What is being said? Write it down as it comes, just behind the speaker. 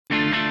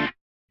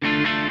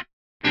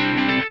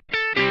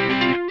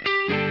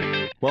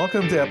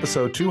Welcome to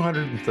episode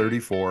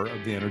 234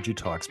 of the Energy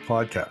Talks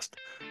podcast.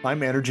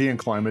 I'm energy and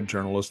climate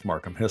journalist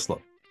Markham.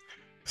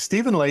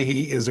 Stephen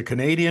Leahy is a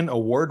Canadian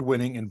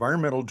award-winning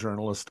environmental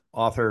journalist,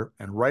 author,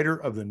 and writer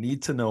of the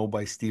Need to Know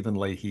by Stephen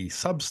Leahy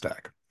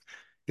substack.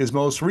 His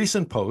most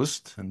recent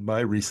post, and by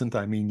recent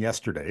I mean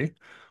yesterday,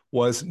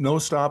 was No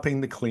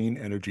Stopping the Clean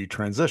Energy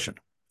Transition.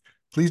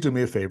 Please do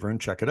me a favor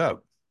and check it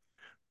out.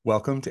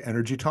 Welcome to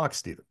Energy Talks,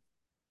 Stephen.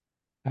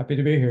 Happy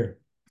to be here.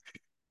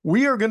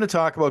 We are going to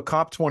talk about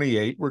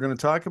COP28. We're going to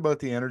talk about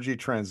the energy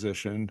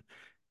transition,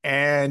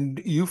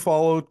 and you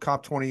followed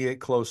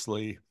COP28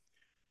 closely.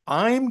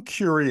 I'm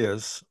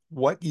curious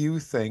what you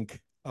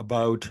think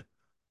about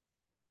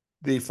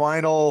the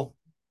final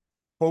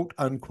quote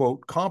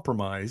unquote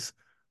compromise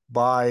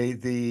by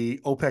the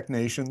OPEC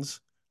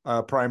nations,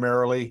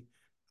 primarily,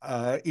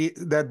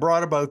 that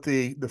brought about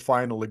the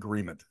final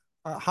agreement.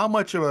 How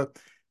much of a,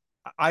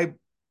 I,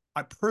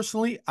 I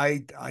personally,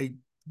 a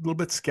little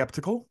bit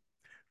skeptical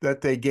that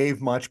they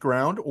gave much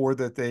ground or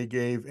that they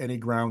gave any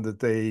ground that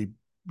they,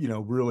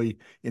 really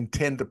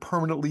intend to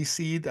permanently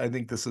cede. I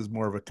think this is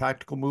more of a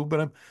tactical move,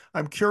 but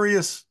I'm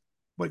curious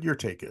what your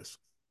take is.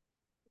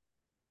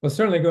 Well,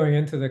 certainly going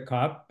into the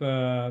COP,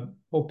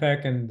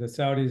 OPEC and the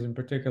Saudis in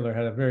particular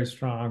had a very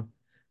strong,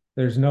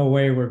 there's no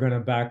way we're going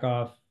to back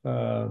off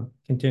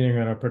continuing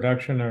on our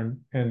production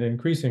and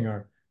increasing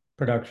our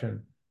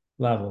production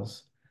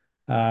levels.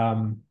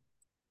 Um,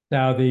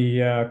 Now,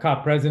 the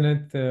COP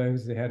president,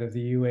 who's the head of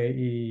the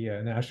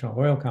UAE National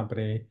Oil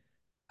Company,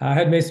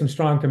 had made some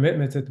strong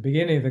commitments at the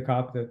beginning of the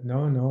COP that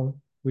no,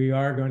 we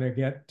are going to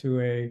get to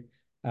a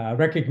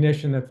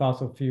recognition that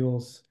fossil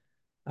fuels,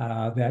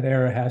 that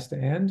era has to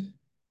end.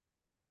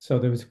 So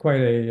there was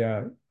quite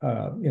a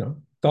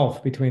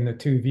gulf between the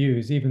two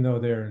views, even though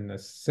they're in the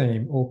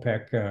same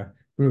OPEC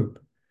group.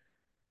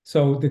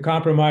 So the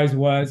compromise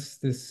was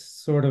this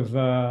sort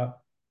of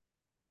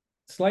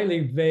slightly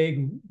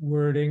vague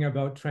wording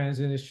about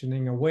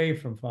transitioning away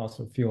from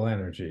fossil fuel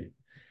energy.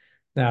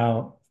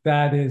 Now,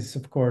 that is,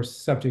 of course,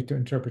 subject to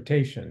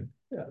interpretation.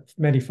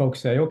 Many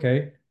folks say,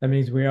 okay, that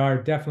means we are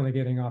definitely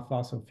getting off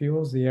fossil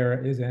fuels. The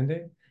era is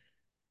ending.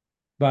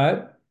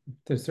 But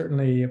there's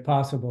certainly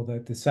possible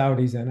that the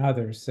Saudis and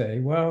others say,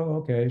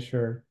 well, okay,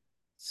 sure.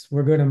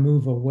 We're going to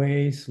move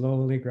away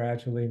slowly,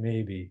 gradually,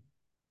 maybe.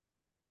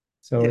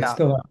 So it's Yeah.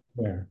 still up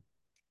there.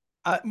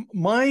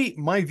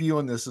 My view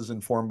on this is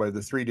informed by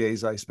the 3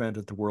 days I spent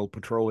at the World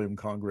Petroleum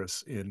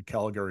Congress in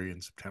Calgary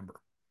in September.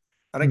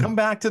 And I come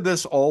back to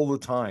this all the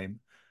time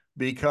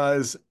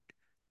because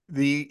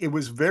it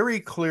was very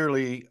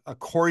clearly a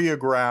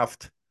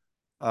choreographed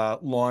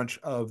launch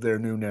of their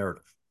new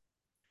narrative.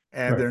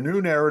 And Right. their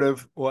new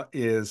narrative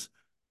was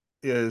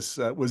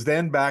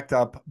then backed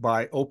up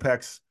by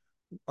OPEC's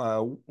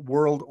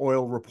World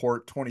Oil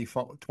Report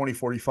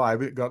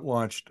 2045. It got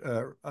launched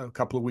a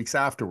couple of weeks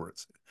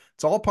afterwards.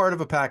 It's all part of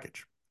a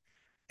package.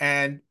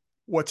 And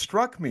what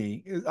struck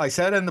me, I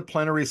sat in the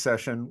plenary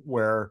session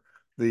where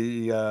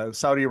the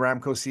Saudi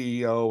Aramco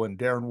CEO and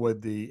Darren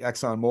Wood, the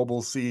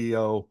ExxonMobil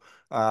CEO,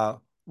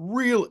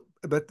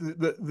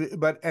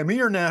 but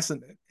Amir Nasser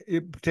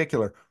in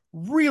particular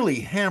really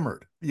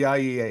hammered the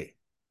IEA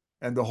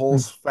and the whole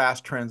Mm.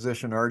 fast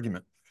transition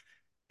argument.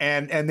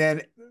 And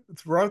then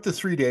throughout the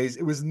 3 days,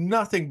 it was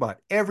nothing but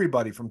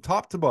everybody from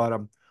top to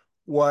bottom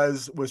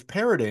was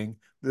parroting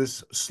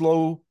this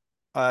slow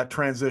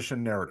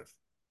transition narrative.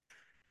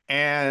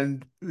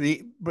 And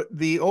the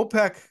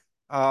OPEC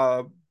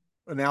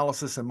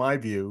analysis, in my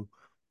view,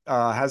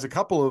 has a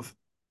couple of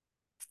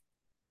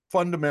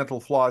fundamental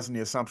flaws in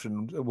the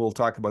assumption. We'll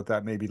talk about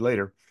that maybe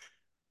later.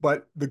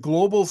 But the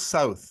global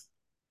south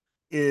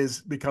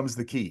becomes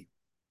the key.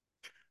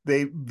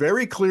 They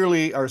very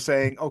clearly are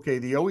saying, okay,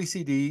 the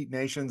OECD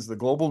nations, the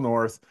global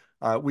north,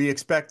 we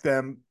expect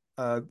them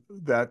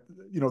that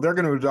they're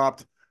going to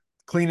adopt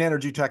clean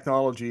energy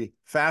technology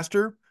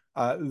faster.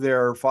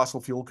 Their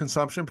fossil fuel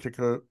consumption,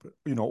 particularly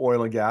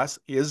oil and gas,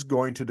 is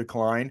going to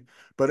decline,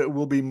 but it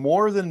will be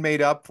more than made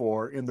up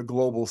for in the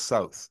global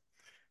south.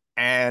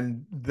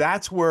 And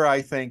that's where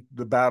I think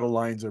the battle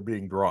lines are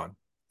being drawn.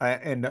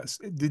 And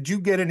did you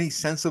get any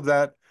sense of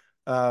that,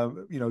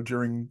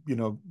 during,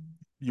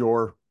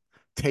 your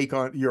take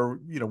on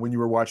when you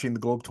were watching the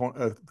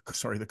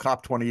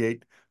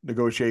COP28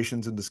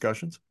 negotiations and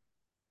discussions?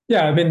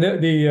 Yeah, I mean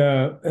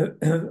a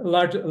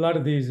lot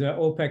of these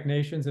OPEC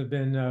nations have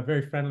been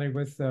very friendly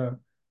with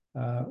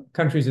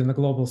countries in the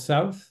global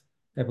south.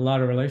 They have a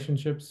lot of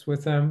relationships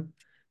with them.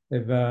 They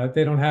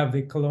don't have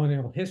the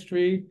colonial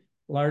history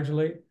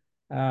largely,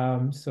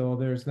 so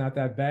there's not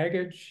that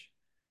baggage,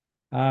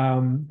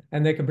 and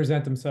they can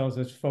present themselves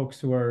as folks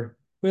who are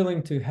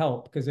willing to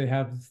help because they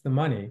have the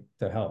money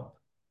to help.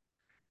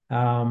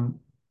 Um,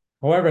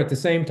 However, at the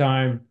same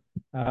time,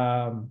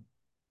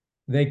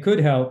 they could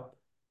help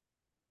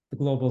the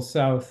global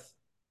south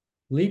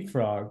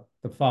leapfrog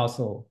the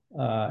fossil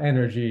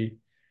energy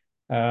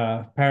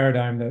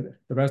paradigm that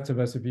the rest of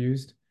us have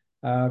used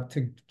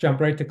to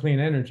jump right to clean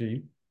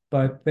energy.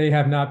 But they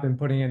have not been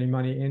putting any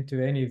money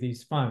into any of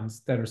these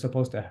funds that are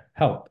supposed to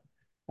help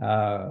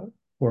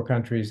poor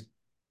countries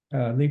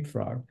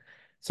leapfrog.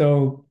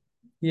 So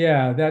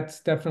yeah,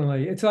 that's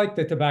definitely, it's like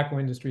the tobacco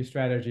industry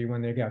strategy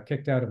when they got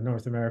kicked out of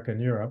North America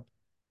and Europe.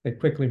 They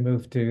quickly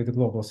moved to the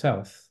global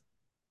south.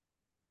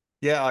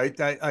 Yeah,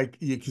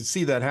 you can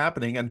see that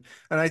happening, and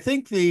I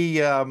think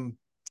the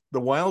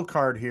wild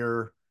card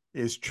here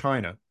is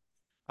China.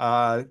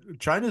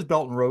 China's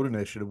Belt and Road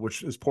Initiative,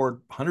 which has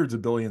poured hundreds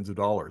of billions of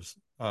dollars,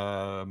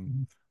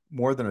 Mhm.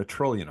 more than a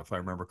trillion, if I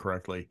remember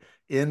correctly,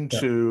 Yeah.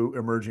 into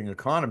emerging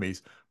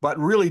economies, but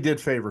really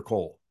did favor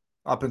coal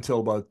up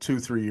until about 2,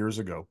 3 years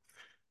ago.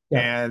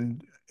 Yeah.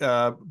 And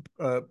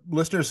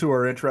listeners who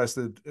are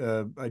interested,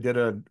 I did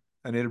an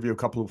interview a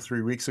couple of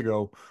 3 weeks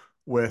ago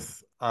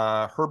with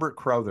Herbert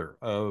Crowther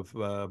of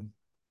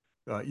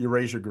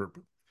Eurasia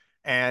Group,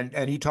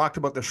 and he talked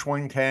about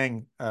the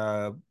Tang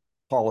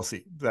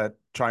policy that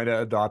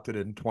China adopted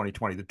in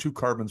 2020, the two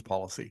carbons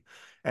policy,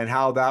 and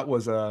how that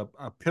was a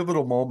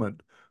pivotal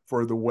moment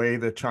for the way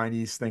the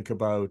Chinese think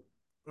about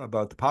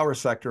the power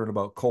sector and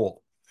about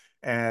coal.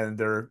 And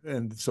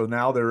so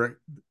now they're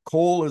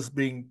coal is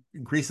being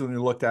increasingly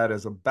looked at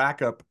as a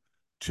backup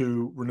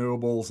to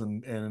renewables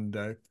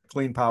and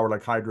clean power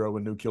like hydro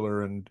and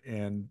nuclear and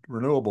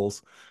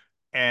renewables,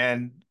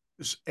 and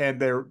and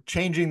they're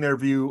changing their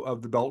view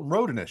of the Belt and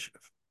Road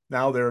Initiative.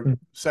 Now they're Mm.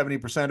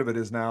 70% of it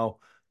is now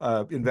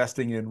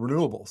investing in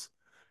renewables.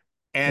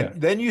 And Yeah.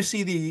 then you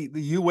see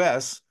the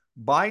US,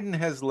 Biden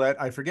has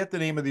let, I forget the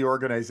name of the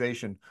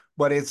organization,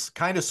 but it's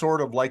kind of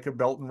sort of like a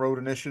Belt and Road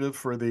Initiative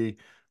for the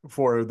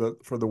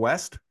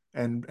West,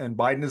 and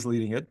Biden is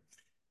leading it.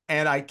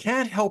 And I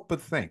can't help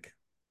but think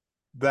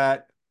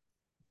that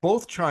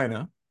both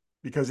China,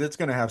 because it's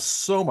going to have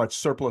so much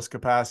surplus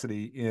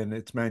capacity in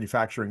its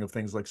manufacturing of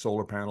things like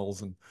solar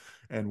panels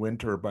and wind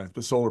turbines,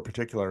 but solar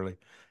particularly,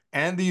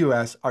 and the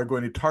US are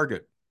going to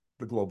target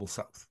the global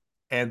south.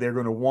 And they're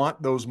going to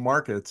want those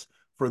markets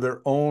for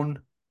their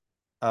own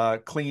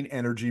clean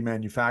energy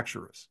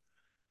manufacturers.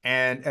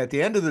 And at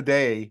the end of the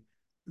day,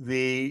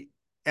 the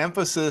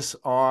emphasis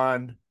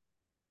on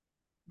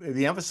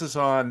the emphasis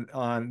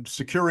on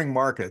securing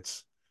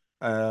markets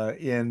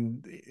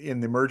in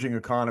the emerging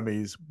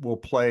economies will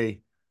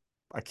play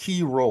a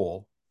key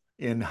role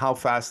in how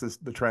fast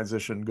the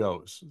transition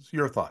goes.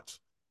 Your thoughts?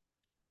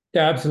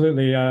 Yeah,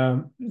 absolutely.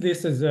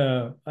 This is,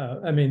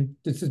 I mean,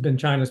 this has been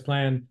China's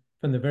plan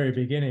from the very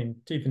beginning,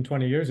 even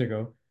 20 years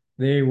ago.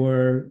 They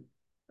were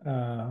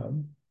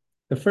um,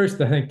 the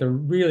first, I think, to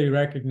really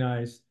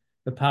recognize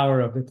the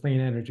power of the clean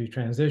energy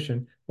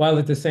transition, while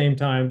at the same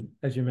time,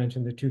 as you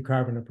mentioned, the two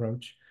carbon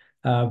approach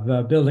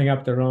of building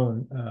up their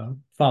own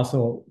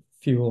fossil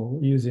fuel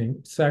using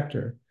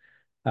sector.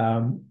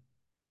 Um,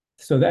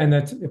 and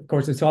that's, of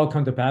course, it's all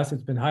come to pass.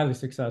 It's been highly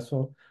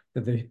successful.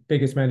 They're the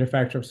biggest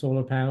manufacturer of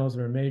solar panels.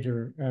 They're a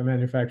major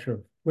manufacturer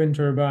of wind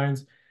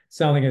turbines,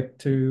 selling it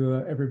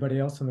to everybody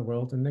else in the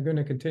world, and they're going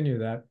to continue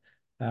that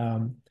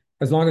um,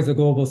 as long as the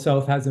global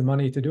south has the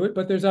money to do it.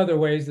 But there's other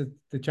ways that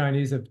the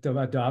Chinese have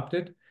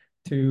adopted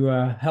to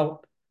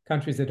help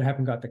countries that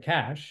haven't got the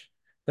cash.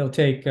 They'll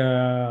take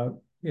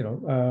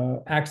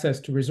access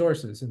to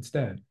resources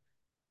instead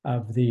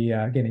of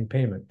the getting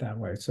payment that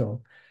way.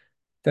 So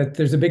that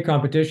there's a big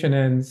competition,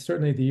 and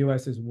certainly the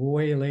US is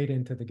way late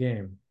into the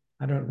game.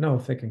 I don't know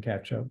if they can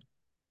catch up.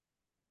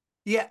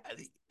 Yeah,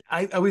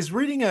 I was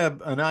reading an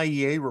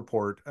IEA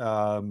report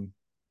on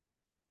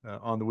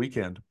the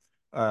weekend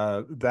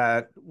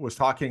that was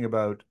talking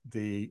about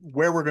the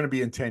where we're going to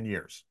be in 10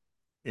 years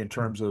in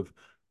terms of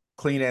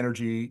clean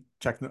energy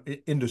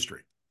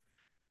industry.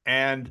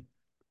 And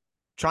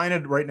China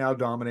right now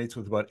dominates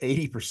with about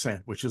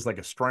 80%, which is like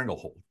a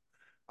stranglehold.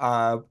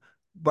 Uh,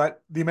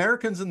 but the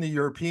Americans and the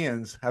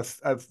Europeans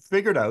have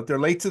figured out, they're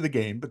late to the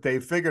game, but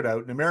they've figured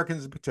out, and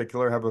Americans in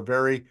particular have a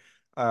very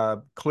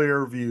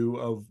clear view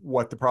of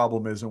what the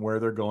problem is and where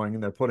they're going,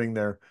 and they're putting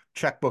their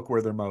checkbook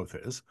where their mouth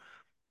is.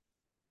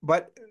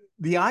 But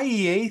the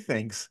IEA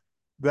thinks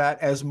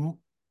that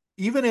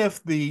even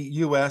if the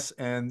US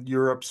and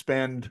Europe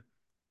spend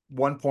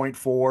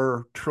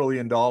 $1.4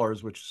 trillion,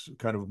 which is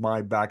kind of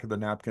my back of the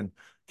napkin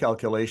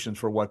calculations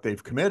for what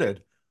they've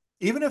committed,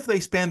 even if they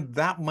spend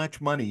that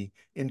much money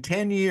in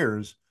 10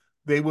 years,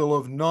 they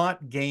will have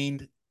not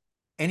gained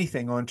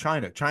anything on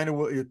China.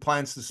 China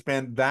plans to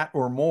spend that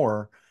or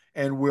more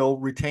and will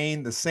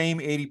retain the same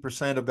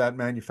 80% of that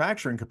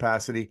manufacturing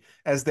capacity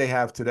as they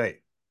have today.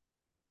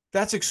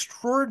 That's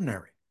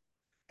extraordinary.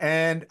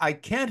 And I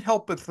can't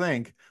help but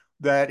think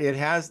that it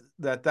has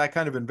that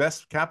kind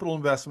of capital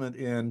investment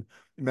in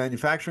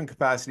manufacturing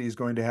capacity is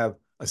going to have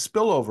a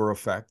spillover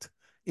effect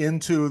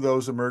into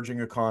those emerging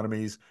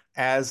economies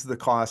as the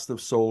cost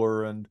of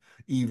solar and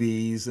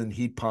EVs and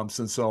heat pumps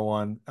and so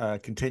on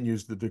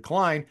continues to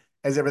decline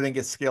as everything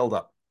gets scaled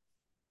up.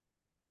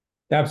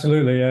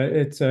 Absolutely.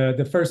 It's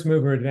the first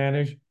mover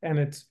advantage. And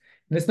it's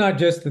not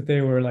just that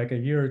they were like a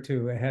year or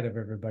two ahead of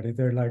everybody.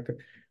 They're like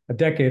a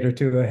decade or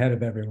two ahead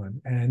of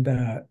everyone. And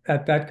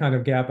at that kind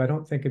of gap, I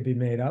don't think it'd be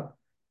made up.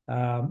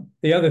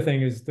 The other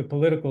thing is the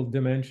political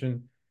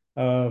dimension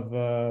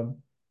of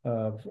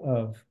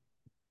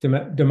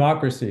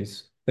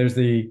democracies. There's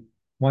the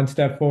one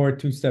step forward,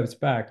 two steps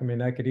back. I mean,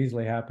 that could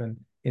easily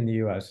happen in the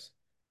US.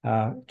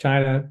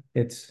 China,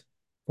 it's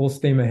full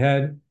steam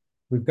ahead.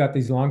 We've got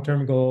these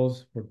long-term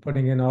goals. We're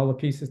putting in all the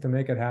pieces to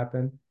make it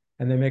happen,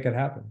 and they make it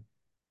happen.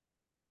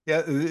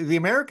 Yeah, the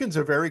Americans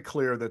are very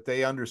clear that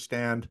they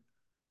understand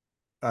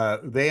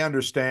the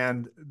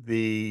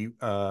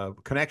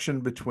connection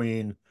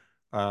between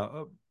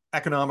uh,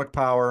 economic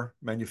power,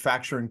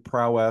 manufacturing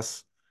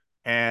prowess,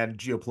 and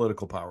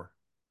geopolitical power.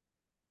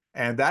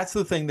 And that's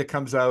the thing that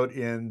comes out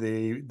in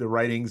the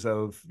writings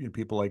of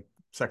people like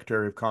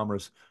Secretary of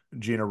Commerce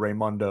Gina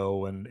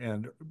Raimondo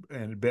and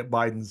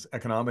Biden's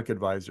economic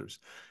advisors,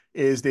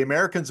 is the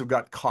Americans have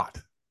got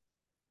caught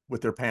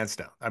with their pants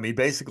down. I mean,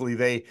 basically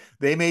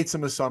they made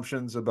some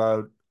assumptions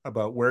about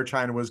where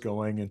China was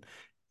going,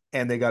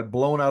 and they got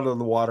blown out of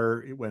the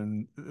water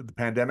when the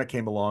pandemic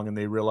came along, and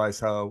they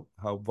realized how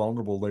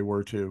vulnerable they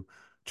were to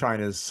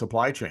China's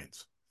supply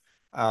chains.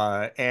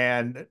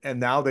 And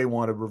now they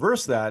want to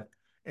reverse that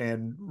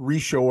and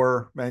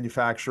reshore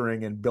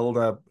manufacturing and build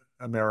up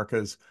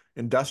America's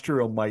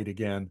industrial might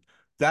again.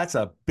 That's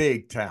a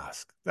big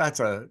task. I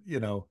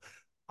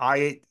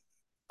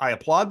I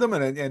applaud them,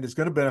 and it's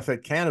going to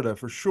benefit Canada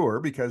for sure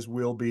because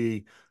we'll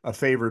be a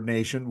favored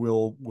nation.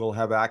 We'll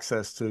have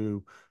access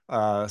to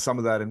some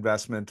of that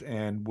investment,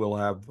 and we'll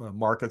have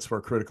markets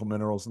for critical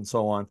minerals and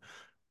so on.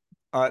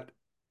 Uh,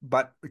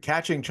 but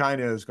catching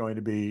China is going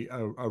to be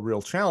a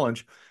real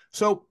challenge.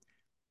 So,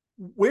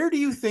 where do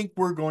you think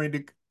we're going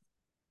to?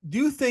 Do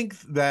you think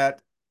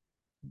that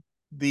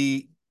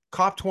the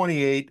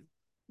COP28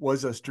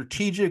 was a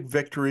strategic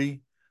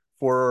victory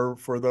for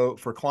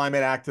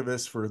climate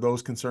activists, for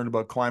those concerned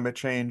about climate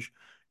change,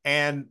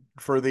 and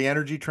for the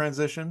energy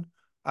transition,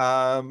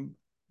 um,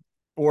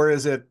 or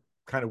is it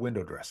kind of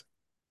window dressing?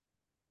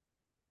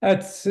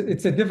 It's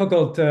a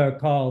difficult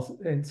call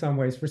in some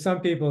ways. For some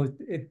people,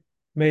 it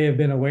may have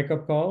been a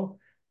wake-up call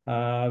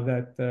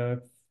that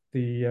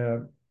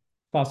the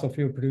fossil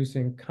fuel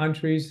producing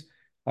countries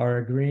are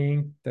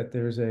agreeing that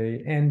there's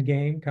a end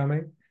game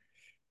coming.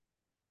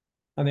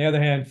 On the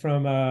other hand,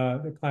 from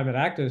the climate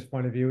activist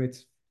point of view,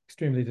 it's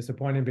extremely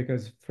disappointing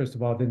because, first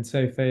of all, it didn't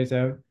say phase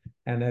out,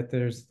 and that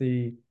there's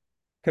the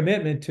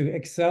commitment to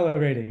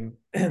accelerating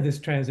this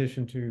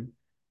transition to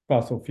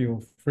fossil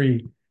fuel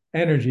free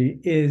energy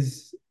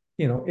is,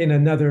 in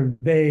another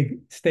vague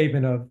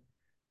statement of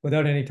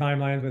without any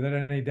timelines, without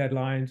any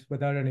deadlines,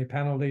 without any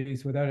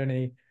penalties, without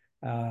any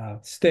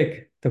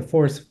stick to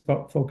force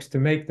folks to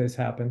make this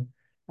happen.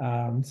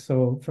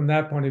 So from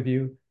that point of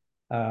view,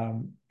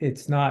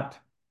 it's not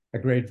a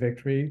great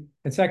victory.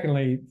 And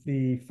secondly,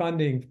 the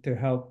funding to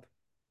help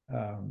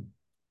um,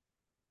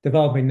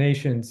 developing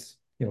nations,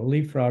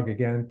 leapfrog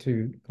again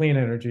to clean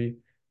energy,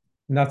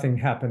 nothing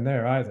happened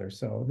there either.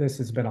 So this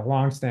has been a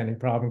long-standing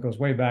problem, goes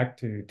way back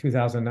to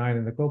 2009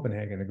 in the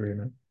Copenhagen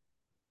Agreement.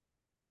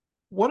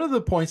 One of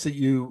the points that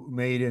you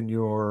made in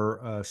your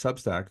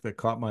Substack that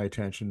caught my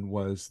attention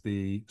was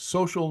the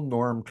social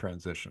norm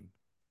transition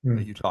that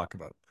Mm. you talk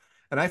about.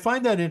 And I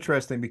find that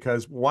interesting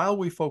because while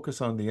we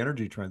focus on the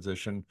energy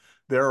transition,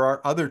 there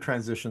are other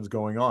transitions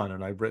going on.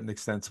 And I've written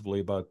extensively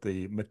about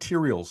the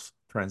materials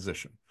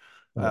transition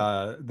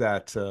Right.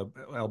 that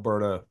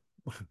Alberta,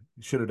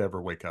 should it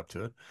ever wake up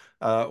to it,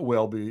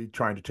 will be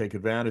trying to take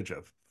advantage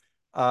of.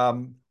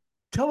 Um,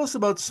 Tell us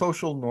about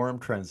social norm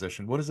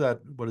transition. What does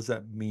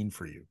that mean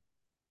for you?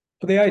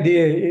 Well, the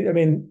idea, I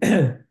mean,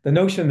 the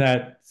notion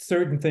that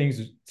certain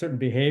things, certain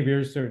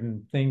behaviors,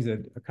 certain things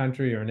that a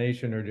country or a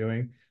nation are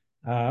doing,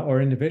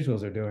 or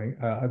individuals are doing,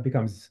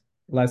 becomes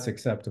less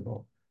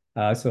acceptable.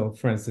 So,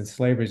 for instance,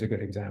 slavery is a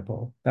good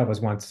example. That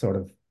was once sort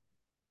of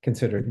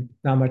considered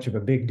not much of a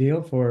big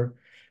deal for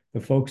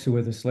the folks who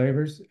were the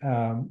slavers.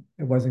 It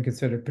wasn't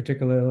considered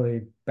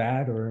particularly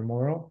bad or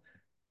immoral.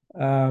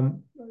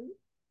 Um,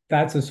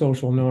 that's a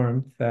social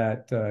norm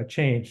that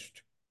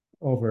changed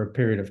over a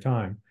period of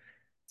time.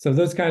 So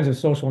those kinds of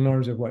social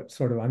norms are what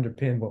sort of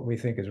underpin what we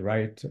think is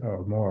right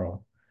or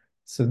moral.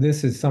 So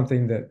this is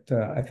something that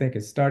I think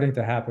is starting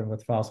to happen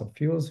with fossil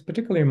fuels,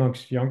 particularly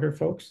amongst younger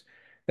folks.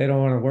 They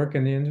don't want to work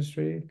in the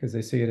industry because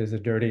they see it as a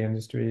dirty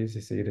industry. They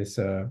see it as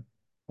uh,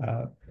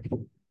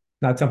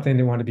 not something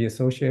they want to be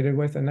associated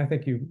with. And I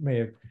think you may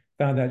have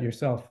found that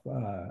yourself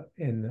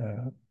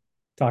in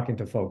talking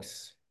to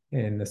folks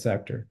in the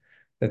sector,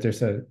 that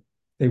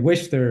they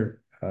wish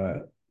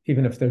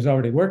even if there's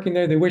already working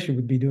there, they wish it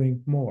would be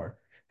doing more.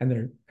 And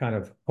they're kind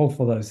of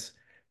hopeful as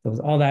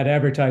all that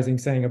advertising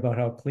saying about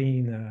how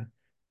clean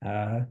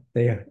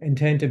they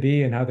intend to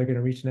be and how they're going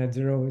to reach net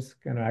zero is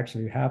going to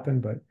actually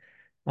happen. But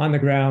on the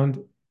ground,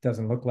 it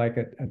doesn't look like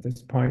it at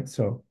this point.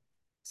 So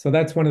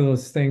that's one of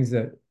those things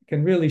that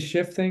can really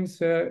shift things.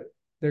 They're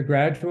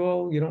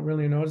gradual. You don't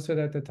really notice it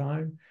at the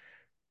time.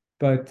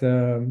 But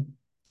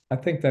I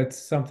think that's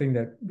something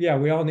that, yeah,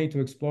 we all need to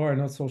explore. I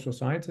know social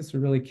scientists are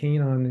really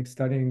keen on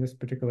studying this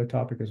particular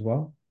topic as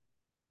well.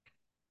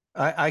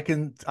 I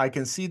can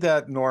see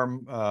that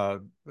norm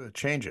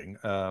changing.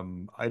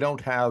 I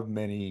don't have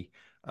many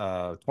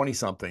 20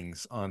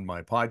 somethings on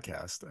my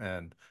podcast,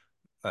 and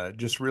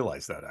Just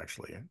realized that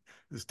actually.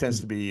 This tends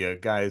Mm. to be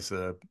guys,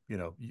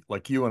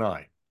 like you and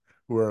I,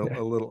 who are Yeah.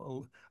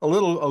 a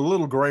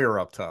little grayer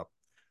up top.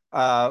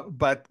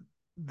 But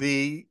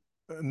the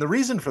and the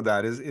reason for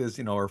that is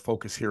our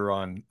focus here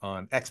on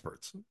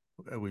experts.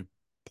 We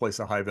place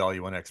a high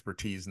value on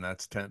expertise, and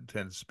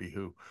tends to be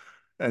who.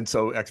 And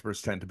so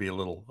experts tend to be a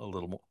little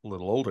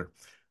older.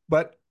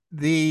 But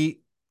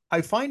the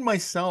I find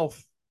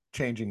myself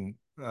changing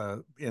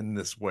in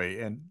this way.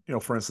 And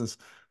for instance,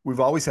 we've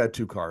always had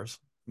two cars,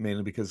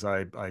 mainly because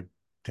I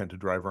tend to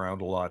drive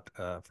around a lot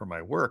for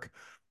my work.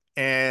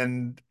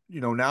 And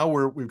now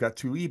we've got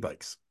two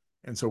e-bikes,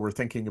 and so we're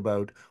thinking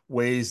about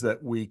ways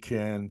that we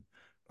can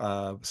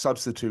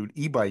substitute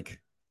e-bike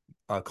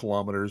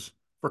kilometers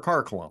for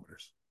car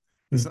kilometers.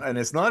 Mm. And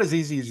it's not as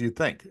easy as you'd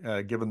think,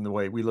 given the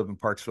way we live in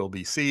Parksville,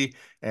 BC.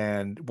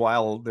 And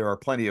while there are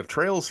plenty of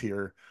trails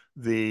here,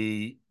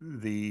 the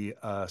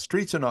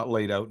streets are not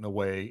laid out in a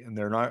way, and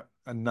there are not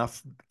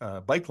enough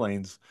bike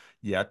lanes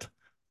yet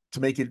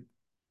to make it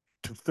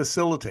to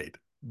facilitate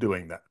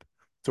doing that.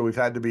 So we've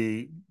had to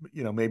be,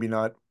 maybe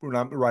not we're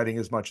not riding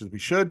as much as we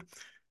should,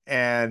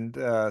 and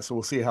so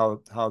we'll see how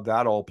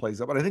that all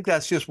plays out. But I think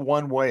that's just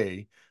one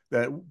way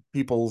that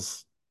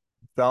people's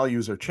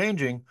values are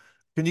changing.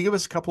 Can you give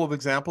us a couple of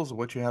examples of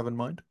what you have in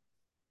mind?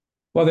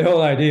 Well, the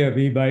whole idea of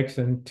e-bikes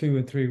and two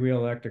and three wheel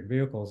electric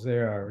vehicles, they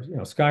are,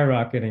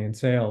 skyrocketing in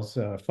sales,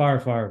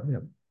 far,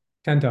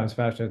 10 times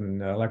faster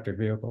than electric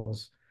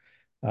vehicles,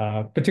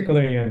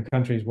 particularly in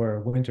countries where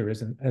winter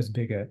isn't as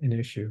big an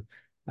issue.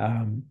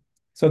 Um,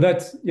 so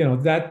that's,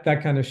 that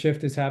kind of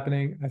shift is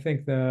happening. I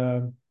think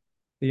the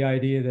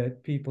idea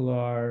that people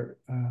are,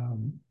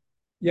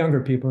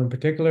 younger people in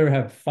particular,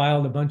 have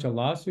filed a bunch of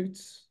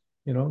lawsuits,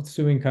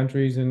 suing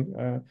countries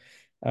and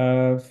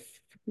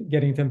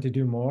getting them to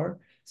do more.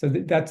 So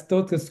that's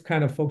those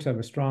kind of folks have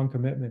a strong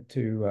commitment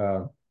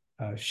to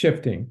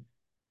shifting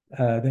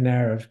the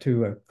narrative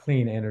to a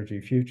clean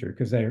energy future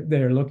because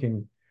they're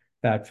looking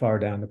that far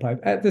down the pipe.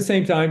 At the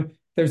same time,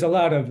 there's a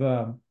lot of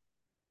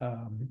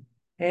um,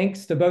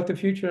 angst about the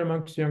future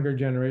amongst younger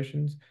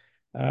generations,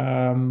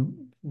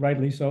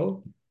 rightly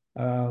so.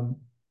 Um,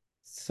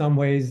 some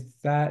ways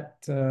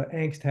that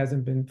angst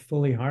hasn't been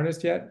fully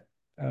harnessed yet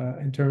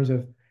in terms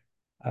of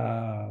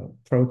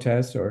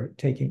protests or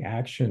taking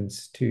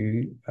actions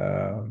to,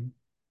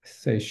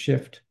 say,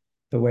 shift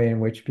the way in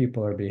which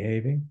people are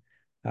behaving.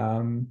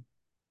 Um,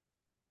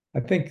 I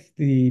think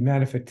the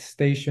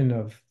manifestation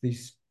of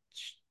these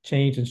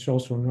change in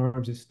social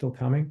norms is still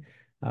coming.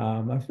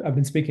 I've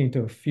been speaking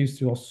to a few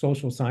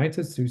social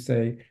scientists who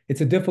say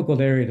it's a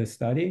difficult area to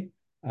study,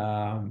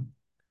 um,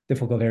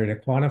 difficult area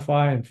to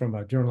quantify, and from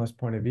a journalist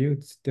point of view,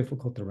 it's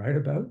difficult to write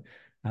about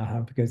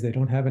because they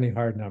don't have any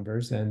hard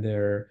numbers and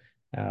there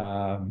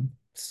are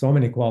so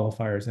many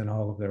qualifiers in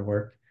all of their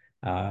work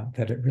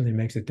that it really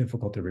makes it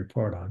difficult to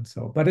report on.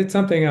 So, but it's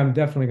something I'm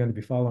definitely going to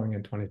be following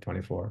in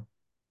 2024.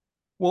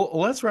 Well,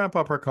 let's wrap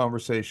up our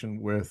conversation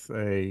with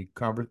a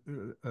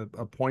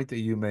point that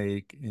you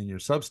make in your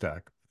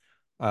Substack,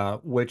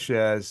 which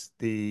is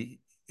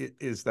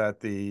that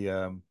the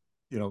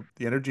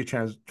energy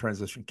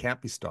transition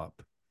can't be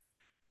stopped.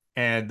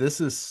 And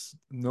this is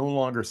no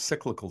longer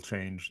cyclical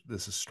change.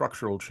 This is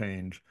structural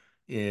change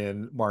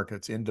in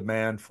markets, in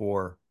demand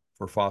for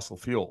fossil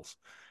fuels.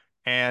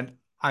 And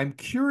I'm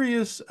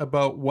curious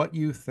about what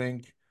you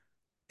think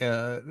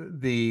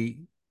the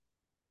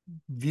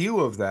view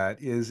of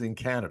that is in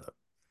Canada,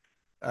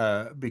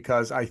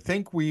 because I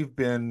think we've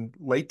been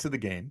late to the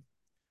game.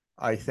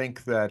 I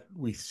think that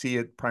we see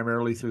it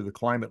primarily through the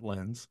climate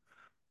lens,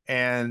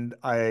 and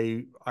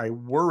I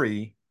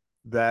worry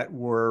that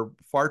we're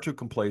far too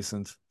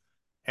complacent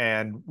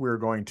and we're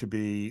going to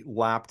be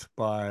lapped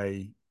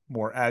by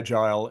more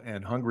agile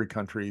and hungry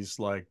countries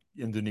like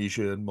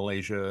Indonesia and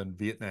Malaysia and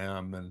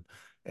Vietnam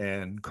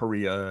and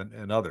Korea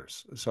and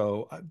others.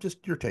 So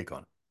just your take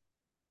on it.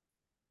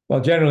 Well,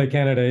 generally,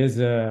 Canada is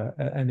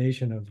a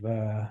nation of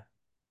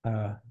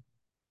uh,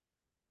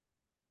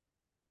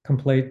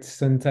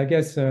 complaints, and I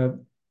guess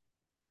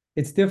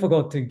it's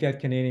difficult to get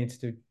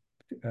Canadians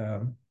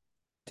um,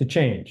 to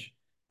change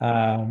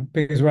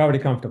because we're already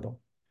comfortable.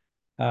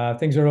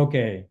 Things are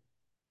okay.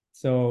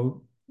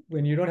 So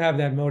when you don't have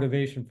that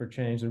motivation for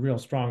change, a real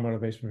strong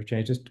motivation for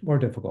change, it's more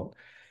difficult.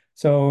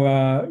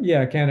 So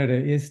yeah, Canada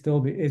is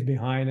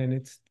behind, and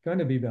it's going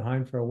to be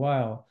behind for a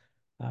while.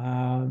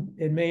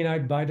 It may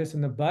not bite us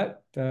in the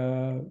butt.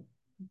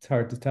 It's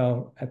hard to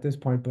tell at this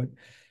point, but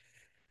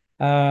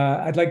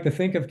I'd like to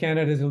think of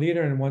Canada as a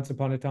leader. And once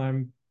upon a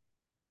time,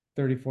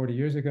 30, 40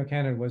 years ago,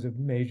 Canada was a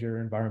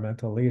major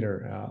environmental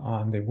leader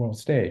on the world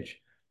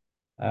stage.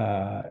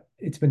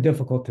 It's been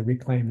difficult to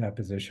reclaim that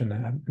position.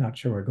 I'm not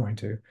sure we're going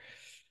to.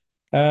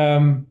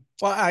 Um,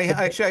 Well, I but,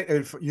 actually,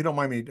 if you don't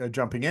mind me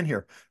jumping in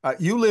here,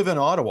 you live in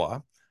Ottawa,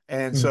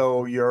 and mm.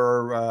 so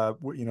you're,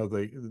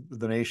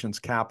 the nation's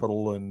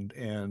capital,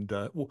 and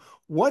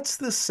what's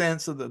the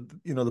sense of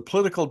the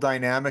political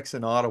dynamics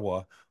in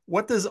Ottawa?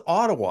 What does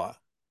Ottawa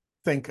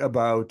think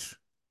about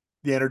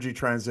the energy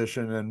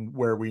transition and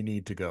where we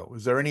need to go?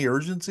 Is there any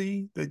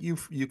urgency that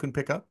you can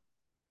pick up?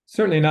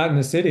 Certainly not in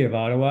the city of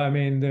Ottawa. I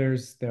mean, there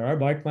are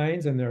bike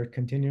lanes, and they're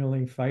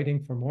continually fighting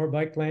for more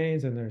bike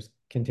lanes, and there's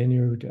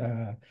continued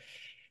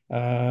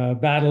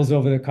battles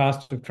over the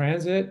cost of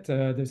transit.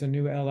 There's a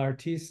new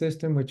LRT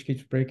system which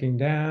keeps breaking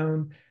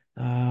down.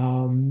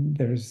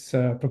 There's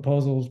a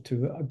proposal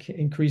to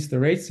increase the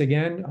rates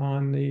again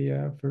on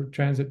the for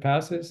transit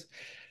passes,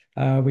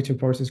 which of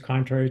course is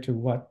contrary to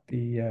what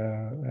the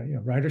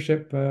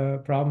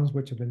ridership problems,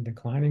 which have been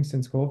declining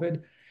since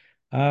COVID.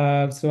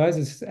 So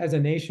as a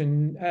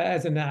nation,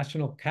 as a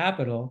national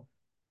capital,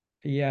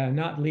 yeah,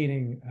 not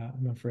leading,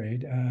 I'm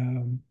afraid.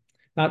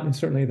 Not in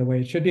certainly the way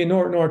it should be,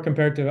 nor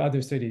compared to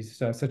other cities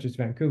such as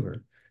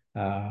Vancouver,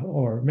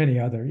 or many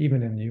other,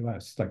 even in the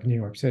U.S., like New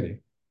York City.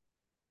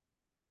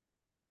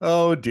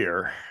 Oh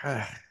dear.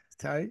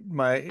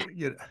 My,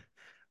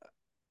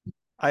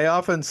 I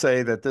often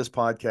say that this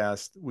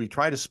podcast, we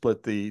try to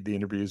split the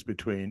interviews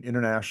between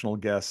international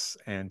guests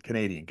and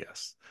Canadian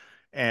guests.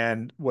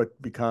 And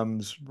what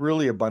becomes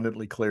really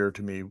abundantly clear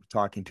to me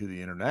talking to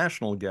the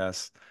international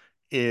guests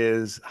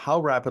is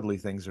how rapidly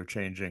things are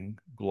changing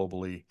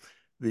globally,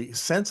 the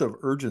sense of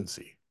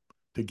urgency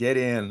to get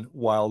in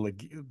while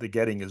the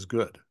getting is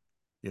good,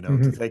 to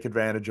Mhm. take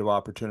advantage of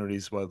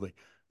opportunities while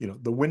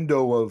the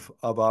window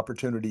of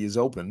opportunity is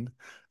open,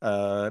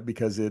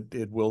 because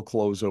it will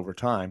close over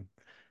time.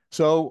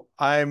 So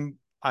I'm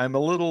a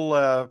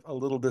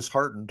little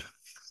disheartened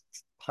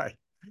by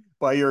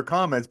by your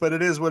comments, but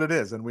it is what it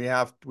is, and we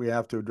have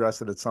to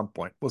address it at some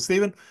point. Well,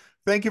 Stephen,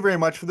 thank you very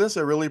much for this.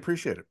 I really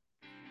appreciate it.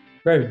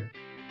 Great.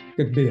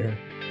 Good to be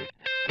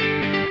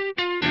here.